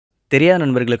தெரியாத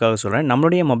நண்பர்களுக்காக சொல்றேன்.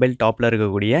 நம்மளுடைய மொபைல் டாப்ல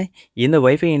இருக்கக்கூடிய இந்த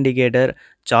wifi indicator,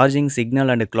 charging,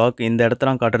 signal and clock இந்த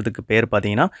இடத்தலாம் காட்டுறதுக்கு பேர்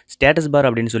பார்த்தீங்கன்னா, ஸ்டேட்டஸ் பார்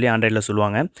அப்படின்னு சொல்லி ஆண்ட்ராய்ட்ல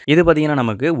சொல்லுவாங்க. இது பார்த்தீங்கன்னா,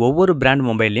 நமக்கு ஒவ்வொரு பிராண்ட்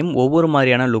மொபைல்லயும் ஒவ்வொரு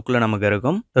மாரியான லுக்ல நமக்கு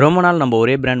இருக்கும். ரொம்ப நாள் நம்ம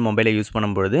ஒரே பிராண்ட் மொபைலை யூஸ்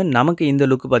பண்ணும்பொழுது, நமக்கு இந்த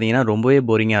லுக் பார்த்தீங்கன்னா, ரொம்பவே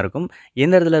போரிங்கா இருக்கும்.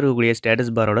 இந்த இடத்துல இருக்கக்கூடிய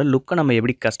ஸ்டேட்டஸ் பாரோட லுக்க நம்ம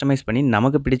எப்படி கஸ்டமைஸ் பண்ணி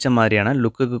நமக்கு பிடிச்ச மாரியான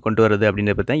லுக்குக்கு கொண்டு வரது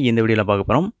அப்படின்றத பத்தி தான் இந்த வீடியோல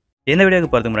பார்க்க போறோம். இந்த வீடியோக்கு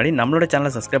போறதுக்கு முன்னாடி நம்மளோட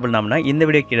சேனலை சப்ஸ்கிரைப் பண்ணாமனா இந்த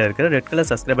வீடியோ கீழ இருக்கிற ரெட் கலர்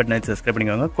சப்ஸ்கிரைப் பட்டனை சப்ஸ்கிரைப்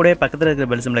பண்ணிக்கோங்க. கூடவே பக்கத்துல இருக்கிற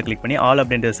பெல் சிம்பலை கிளிக் பண்ணி ஆல்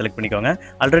அப்படின்றத செலக்ட் பண்ணிக்கோங்க.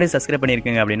 ஆல்ரெடி சப்ஸ்கிரைப்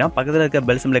பண்ணியிருக்கீங்க அப்படின்னா பக்கத்துல இருக்கிற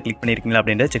பெல் சிம்பலை கிளிக் பண்ணியிருக்கீங்களா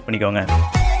அப்படின்றத செக் பண்ணிக்கோங்க.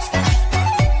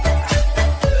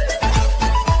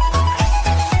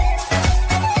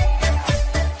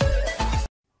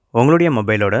 உங்களுடைய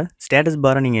மொபைலோட ஸ்டேட்டஸ்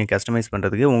பாரை நீங்கள் கஸ்டமைஸ்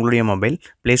பண்ணுறதுக்கு உங்களுடைய மொபைல்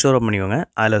ப்ளே ஸ்டோர் ஓப்பன் பண்ணிக்கோங்க.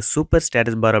 அதில் சூப்பர்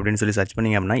ஸ்டேட்டஸ் பார் அப்படின்னு சொல்லி சர்ச்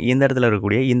பண்ணிங்க அப்படின்னா இந்த இடத்துல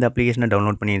இருக்கக்கூடிய இந்த அப்ளிகேஷனை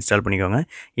டவுன்லோட் பண்ணி இன்ஸ்டால் பண்ணிக்கோங்க.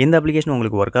 இந்த அப்ளிகேஷன்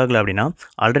உங்களுக்கு ஒர்க் ஆகலை அப்படின்னா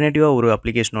ஆல்டர்னேட்டிவாக ஒரு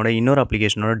அப்ளிகேஷனோட இன்னொரு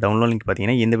அப்ளிகேஷனோட டவுன்லோட் லிங்க்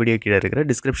பார்த்தீங்கன்னா இந்த வீடியோ கீழே இருக்கிற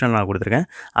டிஸ்கிரிப்ஷனில் நான் கொடுத்துருக்கேன்.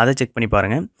 அதை செக் பண்ணி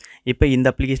பாருங்கள். இப்போ இந்த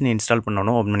அப்ளிகேஷனை இன்ஸ்டால்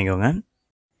பண்ணணும் ஓப்பன் பண்ணிக்கோங்க.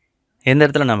 இந்த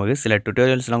இடத்துல நமக்கு சில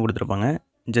டுட்டோரியல்ஸ்லாம் கொடுத்துருப்பாங்க.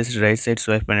 ஜஸ்ட் ரைட் சைட்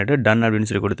ஸ்வைப் பண்ணிவிட்டு டன் அப்படின்னு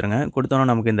சொல்லி கொடுத்துருங்க. கொடுத்தோன்னா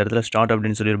நமக்கு இந்த இடத்துல ஸ்டார்ட்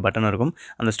அப்படின்னு சொல்லி ஒரு பட்டன் இருக்கும்.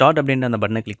 அந்த ஸ்டார்ட் அப்படின்ற அந்த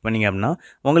பட்டனை கிளிக் பண்ணிங்க அப்படின்னா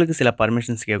உங்களுக்கு சில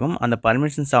பர்மிஷன்ஸ் கேட்கும். அந்த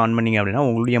பர்மிஷன்ஸ் ஆன் பண்ணிங்க அப்படின்னா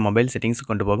உங்களுடைய மொபைல் செட்டிங்ஸ்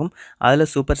கொண்டு போகும். அதில்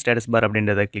சூப்பர் ஸ்டேட்டஸ் பார்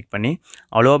அப்படின்றத கிளிக் பண்ணி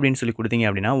அலோ அப்படின்னு சொல்லி கொடுத்தீங்க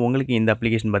அப்படின்னா உங்களுக்கு இந்த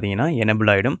அப்ளிகேஷன் பார்த்தீங்கன்னா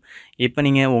எனேபிள் ஆகிடும். இப்போ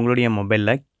நீங்கள் உங்களுடைய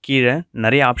மொபைலில் கீழே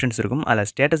நிறைய ஆப்ஷன்ஸ் இருக்கும். அதில்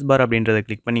ஸ்டேட்டஸ் பார் அப்படின்றத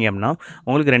கிளிக் பண்ணிங்க அப்படின்னா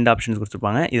உங்களுக்கு 2 ஆப்ஷன்ஸ்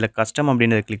கொடுத்துருப்பாங்க. இதில் கஸ்டம்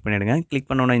அப்படின்றத கிளிக் பண்ணிவிடுங்க. கிளிக்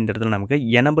பண்ணோன்னா இந்த இடத்துல நமக்கு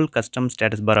எனேபிள் கஸ்டம்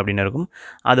ஸ்டேட்டஸ் பார் அப்படின்னு இருக்கும்.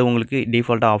 அது உங்களுக்கு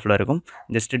டிஃபால்ட்டாக ஆஃபில் இருக்கும்.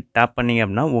 ஜஸ்ட்டு டேப் பண்ணிங்க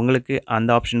அப்படின்னா உங்களுக்கு அந்த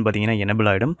ஆப்ஷன் பார்த்தீங்கன்னா எனேபிள்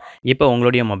ஆகிடும். இப்போ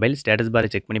உங்களுடைய மொபைல் ஸ்டேட்டஸ்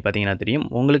பாரை செக் பண்ணி பார்த்தீங்கன்னா தெரியும்.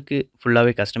 உங்களுக்கு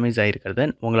ஃபுல்லாகவே கஸ்டமைஸ் ஆகிருக்கிறத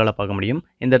உங்களால் பார்க்க முடியும்.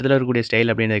 இந்த இடத்துல இருக்கக்கூடிய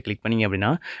ஸ்டைல் அப்படின்றத கிளிக் பண்ணிங்க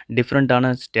அப்படின்னா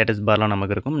டிஃப்ரெண்ட்டான ஸ்டேட்டஸ் பார்லாம்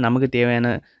நமக்கு இருக்கும். நமக்கு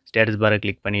தேவையான ஸ்டேட்டஸ் பாரை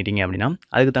கிளிக் பண்ணிட்டீங்க அப்படின்னா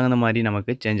அதுக்கு தகுந்த மாதிரி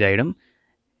நமக்கு சேஞ்ச் ஆகிடும்.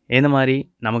 இந்த மாதிரி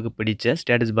நமக்கு பிடிச்ச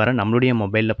ஸ்டேட்டஸ் பாரை நம்மளுடைய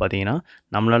மொபைலில் பார்த்தீங்கன்னா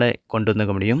நம்மளால் கொண்டு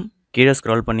வந்துக்க முடியும். கீழே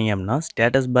ஸ்க்ரால் பண்ணிங்க அப்படின்னா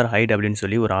ஸ்டேட்டஸ் பார் ஹைட் அப்படின்னு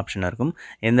சொல்லி ஒரு ஆப்ஷன் இருக்கும்.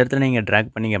 இந்த இடத்துல நீங்கள் ட்ராக்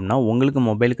பண்ணிங்க அப்படின்னா உங்களுக்கு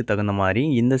மொபைலுக்கு தகுந்த மாதிரி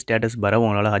இந்த ஸ்டேட்டஸ் பாரை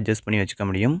உங்களால் அட்ஜஸ்ட் பண்ணி வச்சுக்க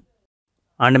முடியும்.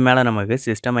 அண்ட் மேலே நமக்கு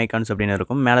சிஸ்டம் ஐக்கான்ஸ் அப்படின்னு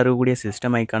இருக்கும். மேலே இருக்கக்கூடிய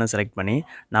சிஸ்டம் ஐக்கானை செலக்ட் பண்ணி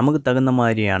நமக்கு தகுந்த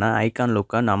மாதிரியான ஐக்கான்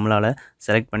லுக்கை நம்மளால்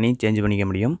செலக்ட் பண்ணி சேஞ்ச் பண்ணிக்க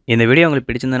முடியும். இந்த வீடியோ உங்களுக்கு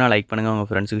பிடிச்சிருந்தனா லைக் பண்ணுங்கள், உங்கள்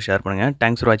ஃப்ரெண்ட்ஸுக்கு ஷேர் பண்ணுங்கள்.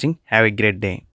 தேங்க்ஸ் ஃபார் வாட்சிங். Have a great day.